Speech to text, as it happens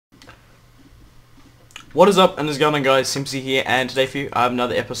What is up, and how's it going, guys? Simpzy here, and today for you I have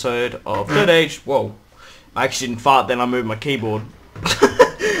another episode of Third Age. Whoa, I actually didn't fart, then I moved my keyboard.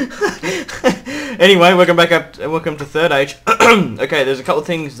 Anyway, welcome to Third Age. Okay, there's a couple of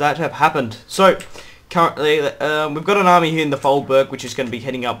things that have happened. So, currently, we've got an army here in the Foldberg, which is going to be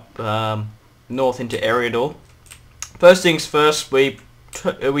heading up north into Eriador. First things first, we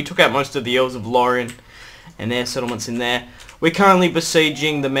took out most of the Elves of Lotr and their settlements in there. We're currently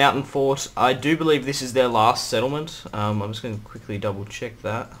besieging the mountain fort. I do believe this is their last settlement. I'm just going to quickly double check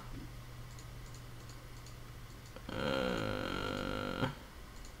that.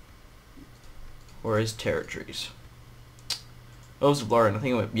 Where is territories? Elves of Lotr, I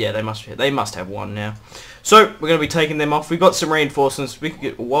think yeah, they must have one now. So we're going to be taking them off. We've got some reinforcements. We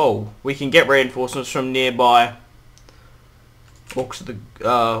can get reinforcements from nearby Orcs of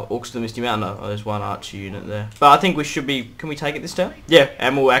the Misty Mountain. Oh, there's one archer unit there. But I think we should be... Can we take it this time? Yeah,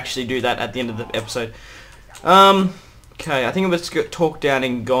 and we'll actually do that at the end of the episode. Okay, I think let's talk down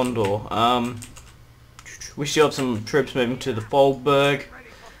in Gondor. We still have some troops moving to the Foldberg.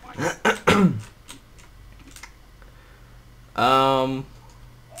 Okay.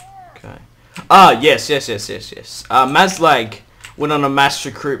 Yes. Maslag went on a mass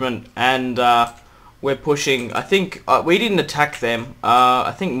recruitment and... we're pushing, I think, we didn't attack them,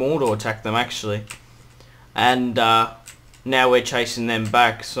 I think Mordor attacked them actually, and now we're chasing them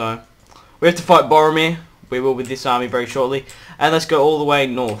back, so we have to fight Boromir. We will with this army very shortly, and let's go all the way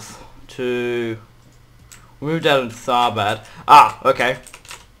north to, we moved out of Tharbad. Okay,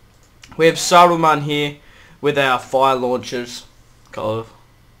 we have Saruman here with our fire launchers, kind of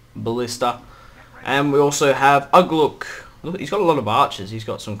ballista, and we also have Ugluk. Look, he's got a lot of archers, he's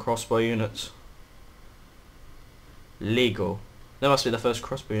got some crossbow units. Legal. That must be the first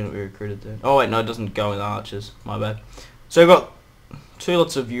crossbow unit we recruited then. Oh wait, no, it doesn't go in archers. My bad. So we've got two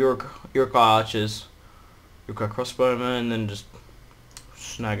lots of Urukai archers, Urukai crossbowmen, and then just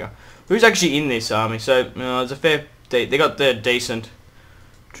Snagger. Who's actually in this army? So there's a fair... They got their decent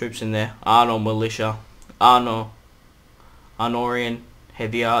troops in there. Arnor militia, Arnorian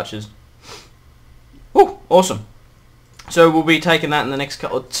heavy archers. Woo, awesome. So we'll be taking that in the next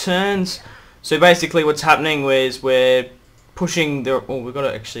couple of turns. So basically what's happening is we're pushing the... Oh, we've got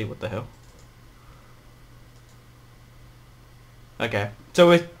to actually... What the hell? Okay. So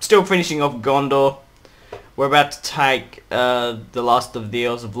we're still finishing off Gondor. We're about to take the last of the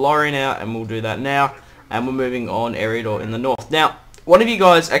Elves of Lotr out, and we'll do that now. And we're moving on Eriador in the north. Now, one of you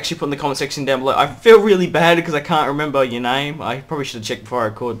guys actually put in the comment section down below. I feel really bad because I can't remember your name. I probably should have checked before I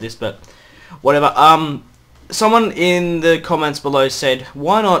recorded this, but whatever. Someone in the comments below said,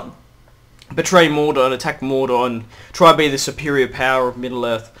 why not betray Mordor and attack Mordor and try to be the superior power of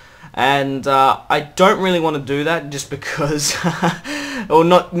Middle-earth? And I don't really want to do that just because, or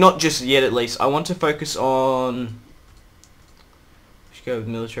not just yet at least. I want to focus on, let's go with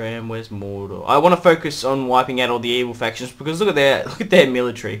military, and where's Mordor? I want to focus on wiping out all the evil factions because look at their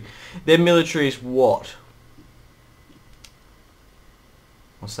military. Their military is what?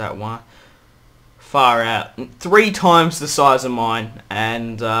 What's that one? Far out. 3 times the size of mine,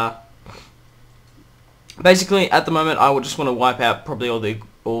 and basically, at the moment, I would just want to wipe out probably all the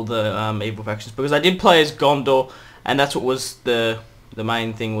evil factions because I did play as Gondor, and that's what was the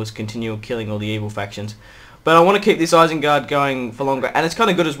main thing, was continual killing all the evil factions. But I want to keep this Isengard going for longer, and it's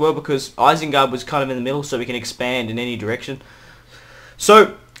kind of good as well because Isengard was kind of in the middle, so we can expand in any direction.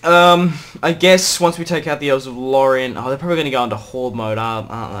 So I guess once we take out the Elves of Lotr, they're probably going to go into horde mode, aren't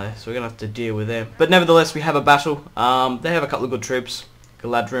they? So we're going to have to deal with them. But nevertheless, we have a battle. They have a couple of good troops,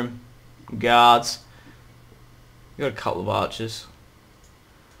 Galadrim, guards. We've got a couple of archers.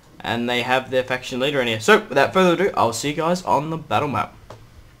 And they have their faction leader in here. So, without further ado, I'll see you guys on the battle map.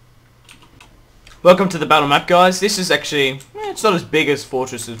 Welcome to the battle map, guys. This is actually... it's not as big as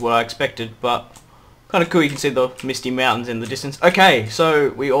Fortress as what I expected, but kind of cool. You can see the misty mountains in the distance. Okay, so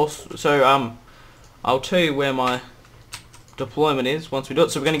we also... So, I'll tell you where my deployment is once we do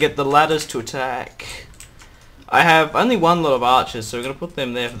it. So, we're going to get the ladders to attack. I have only one lot of archers, so we're going to put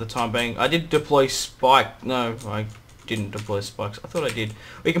them there for the time being. I did deploy spike. No, I didn't deploy spikes. I thought I did.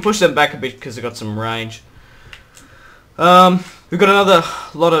 We can push them back a bit because they've got some range. We've got another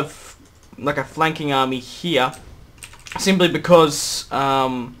lot of, like a flanking army here. Simply because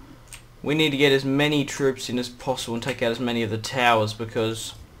we need to get as many troops in as possible and take out as many of the towers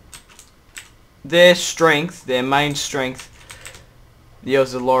because their strength, their main strength, the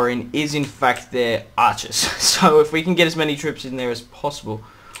Elves of Lotr, is in fact their archers. So if we can get as many troops in there as possible,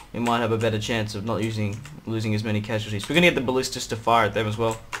 we might have a better chance of not losing as many casualties. We're going to get the ballistas to fire at them as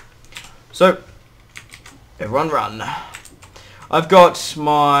well. So, everyone run. I've got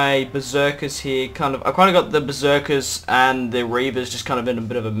my berserkers here. I've kind of got the berserkers and the reavers just kind of in a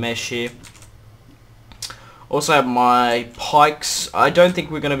bit of a mesh here. Also have my pikes. I don't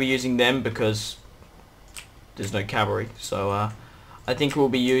think we're going to be using them because there's no cavalry. So I think we'll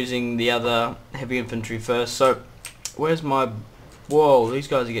be using the other heavy infantry first. So where's my... Whoa, these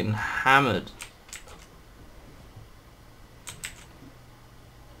guys are getting hammered.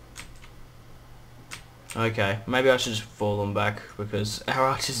 Okay, maybe I should just fall them back because our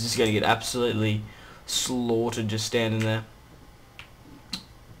archers is just going to get absolutely slaughtered just standing there.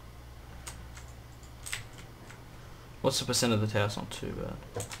 What's the percent of the tower? It's not too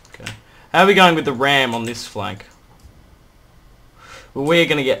bad. Okay. How are we going with the ram on this flank? Well, we're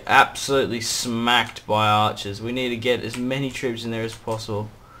going to get absolutely smacked by archers. We need to get as many troops in there as possible.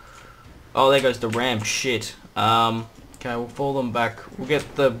 Oh, there goes the ram. Shit. Okay, we'll fall them back. We'll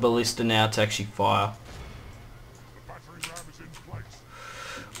get the ballista now to actually fire.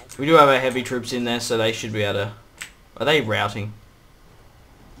 We do have our heavy troops in there, so they should be able to... Are they routing?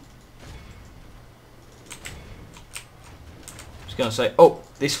 I was going to say... Oh,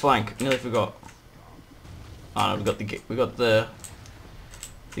 this flank. Nearly forgot. Oh no, we got the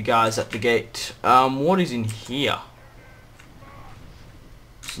guys at the gate. What is in here?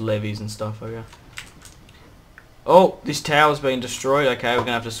 Just levies and stuff, okay. Oh, this tower's been destroyed. Okay, we're going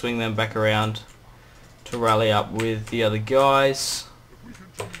to have to swing them back around to rally up with the other guys.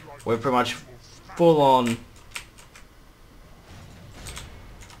 We're pretty much full on.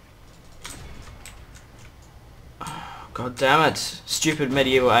 God damn it. Stupid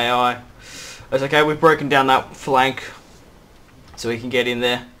medieval AI. That's okay, we've broken down that flank so we can get in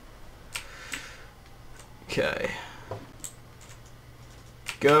there. Okay.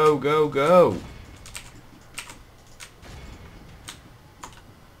 Go, go, go.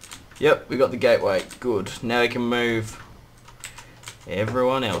 Yep, we got the gateway. Good. Now we can move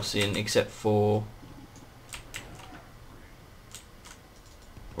everyone else in except for...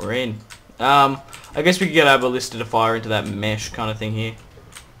 We're in. I guess we could get our ballista to fire into that mesh kind of thing here.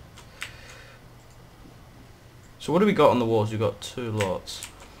 So what do we got on the walls? We've got 2 lots.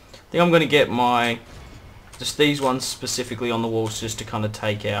 I think I'm going to get my... Just these ones specifically on the walls just to kind of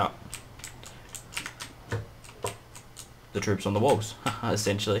take out the troops on the walls,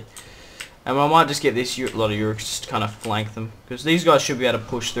 essentially. And I might just get this lot of Urks just to kind of flank them. Because these guys should be able to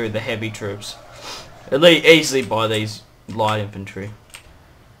push through the heavy troops. At least easily by these light infantry.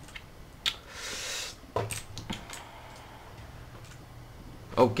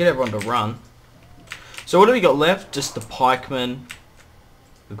 Oh, get everyone to run. So what do we got left? Just the pikemen.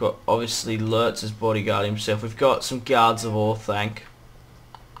 We've got obviously Lurtz's bodyguard himself. We've got some guards of Orthanc.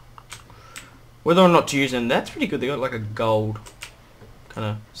 Whether or not to use them, that's pretty good. They got like a gold kind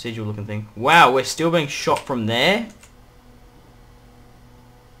of sigil looking thing. Wow, we're still being shot from there.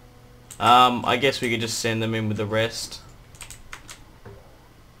 I guess we could just send them in with the rest.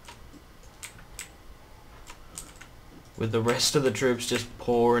 With the rest of the troops just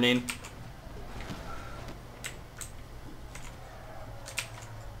pouring in.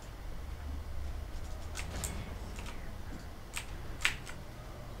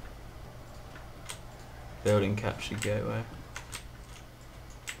 Building capture gateway.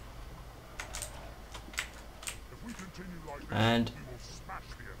 And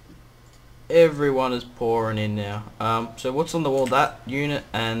everyone is pouring in now. So what's on the wall? That unit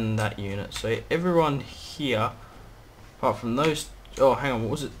and that unit. So everyone here, apart from those... Oh, hang on.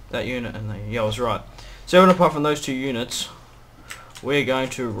 What was it? That unit and that... Yeah, I was right. So everyone apart from those 2 units, we're going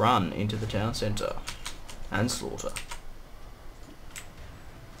to run into the town centre and slaughter.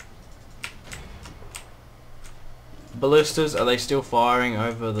 Ballistas, are they still firing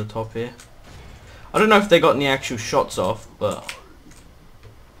over the top here? I don't know if they got any actual shots off, but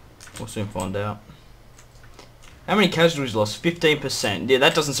we'll soon find out. How many casualties lost? 15%. Yeah,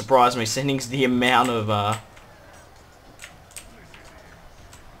 that doesn't surprise me, seeing the amount of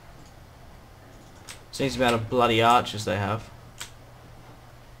seems the amount of bloody archers they have.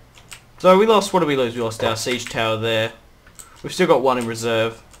 So we lost, what did we lose? We lost our siege tower there. We've still got 1 in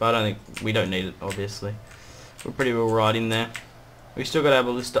reserve, but I don't think, we don't need it, obviously. We're pretty well right in there. We still got our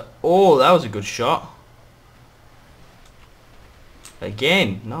ballista. Oh, that was a good shot.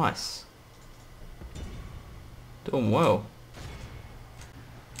 Again, nice. Doing well.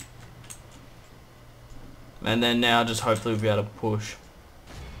 And then now just hopefully we'll be able to push.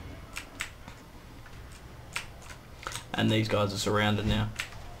 And these guys are surrounded now.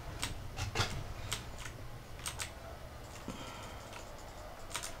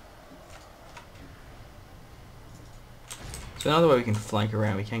 So another way we can flank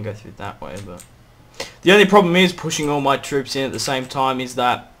around, we can go through that way, but The only problem is pushing all my troops in at the same time is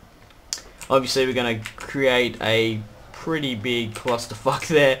that obviously we're going to create a pretty big clusterfuck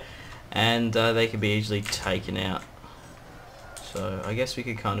there, and they could be easily taken out. So I guess we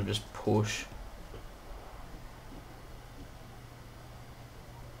could kind of just push.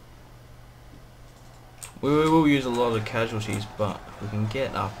 We will use a lot of casualties, but if we can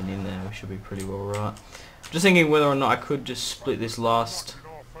get up and in there, we should be pretty well right. Just thinking whether or not I could just split these last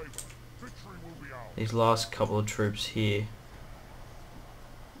couple of troops here.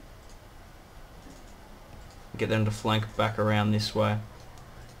 Get them to flank back around this way.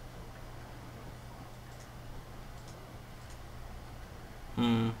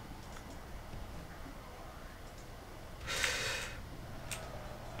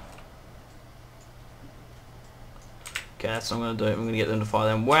 Okay, that's what I'm going to do. I'm going to get them to fire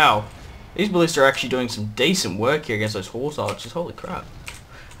them. Wow! These ballistas are actually doing some decent work here against those horse archers. Holy crap.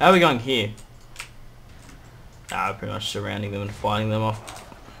 How are we going here? Pretty much surrounding them and fighting them off.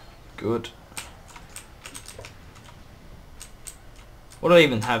 Good. What do I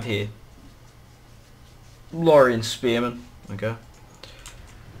even have here? Lorian spearmen. Okay.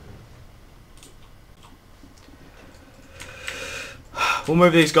 We'll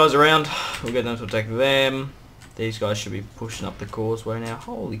move these guys around. We'll get them to attack them. These guys should be pushing up the causeway now.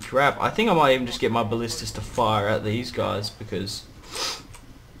 Holy crap. I think I might even just get my ballistas to fire at these guys, because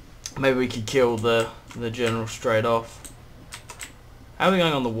maybe we could kill the general straight off. How are we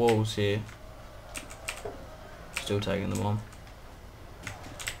going on the walls here? Still taking them on.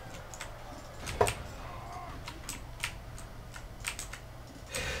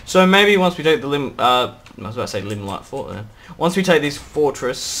 So maybe once we take the I was about to say Limelight Fort then. Once we take this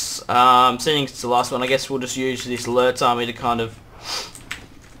fortress, seeing it's the last one, I guess we'll just use this Lurtz army to kind of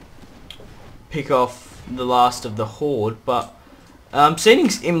pick off the last of the horde. But seeing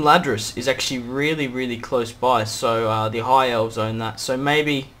Imladris is actually really, really close by, so the High Elves own that. So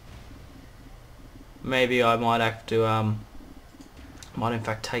maybe I might have to, might in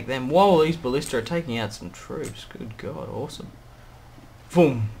fact take them. Whoa, these ballista are taking out some troops. Good God, awesome.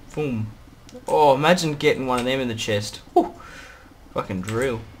 Boom, boom. Oh, imagine getting one of them in the chest. Whew. Fucking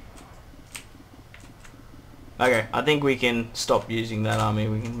drill. Okay, I think we can stop using that army.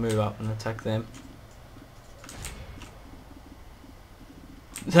 We can move up and attack them.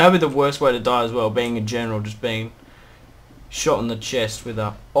 That would be the worst way to die as well, being a general, just being shot in the chest with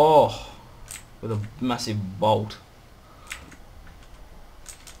a with a massive bolt.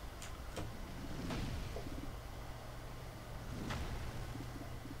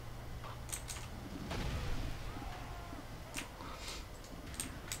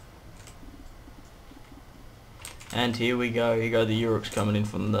 And here we go. Here go the Uruks coming in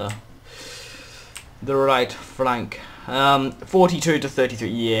from the right flank. 42 to 33.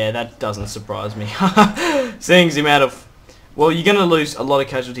 Yeah, that doesn't surprise me. Seeing the amount of... Well, you're going to lose a lot of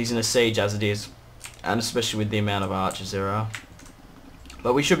casualties in a siege as it is. And especially with the amount of archers there are.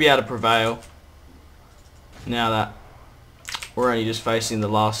 But we should be able to prevail. Now that we're only just facing the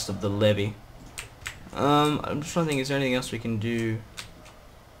last of the levy. I'm just trying to think, is there anything else we can do?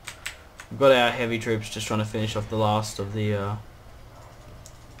 We've got our heavy troops just trying to finish off the last of the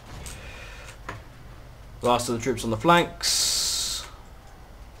troops on the flanks.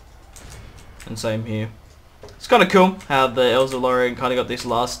 And same here. It's kind of cool how the Elves of Lorien kind of got this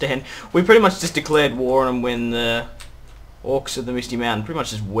last stand. We pretty much just declared war on them when the Orcs of the Misty Mountain pretty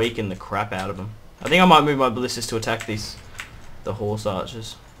much just weakened the crap out of them. I think I might move my ballistas to attack the horse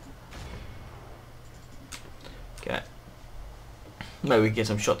archers. Okay. Maybe we can get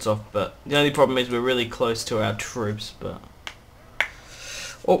some shots off, but the only problem is we're really close to our troops, but...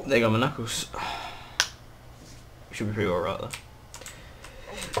 Oh, there go my knuckles. Should be pretty alright though.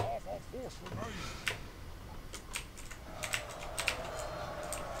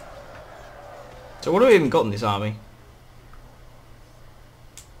 So what have we even got in this army?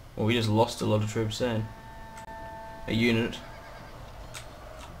 Well, we just lost a lot of troops then. A unit.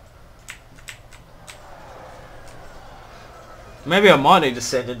 Maybe I might need to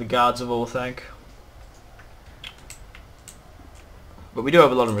send in the Guards of Orthanc. But we do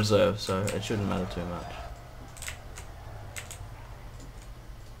have a lot of reserve, so it shouldn't matter too much.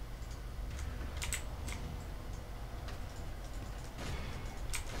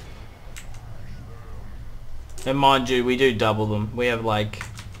 And mind you, we do double them. We have like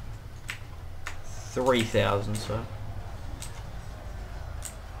 3,000, so...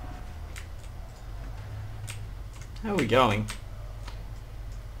 How are we going?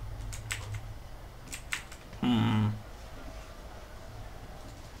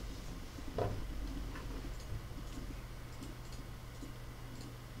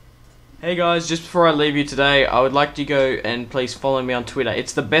 Hey guys, just before I leave you today, I would like to go and please follow me on Twitter.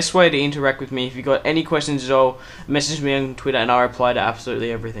 It's the best way to interact with me. If you've got any questions at all, message me on Twitter and I reply to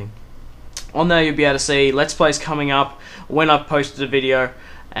absolutely everything. On there you'll be able to see Let's Plays coming up, when I've posted a video,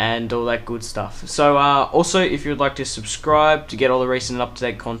 and all that good stuff. So also, if you'd like to subscribe to get all the recent and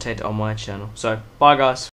up-to-date content on my channel. So, bye guys.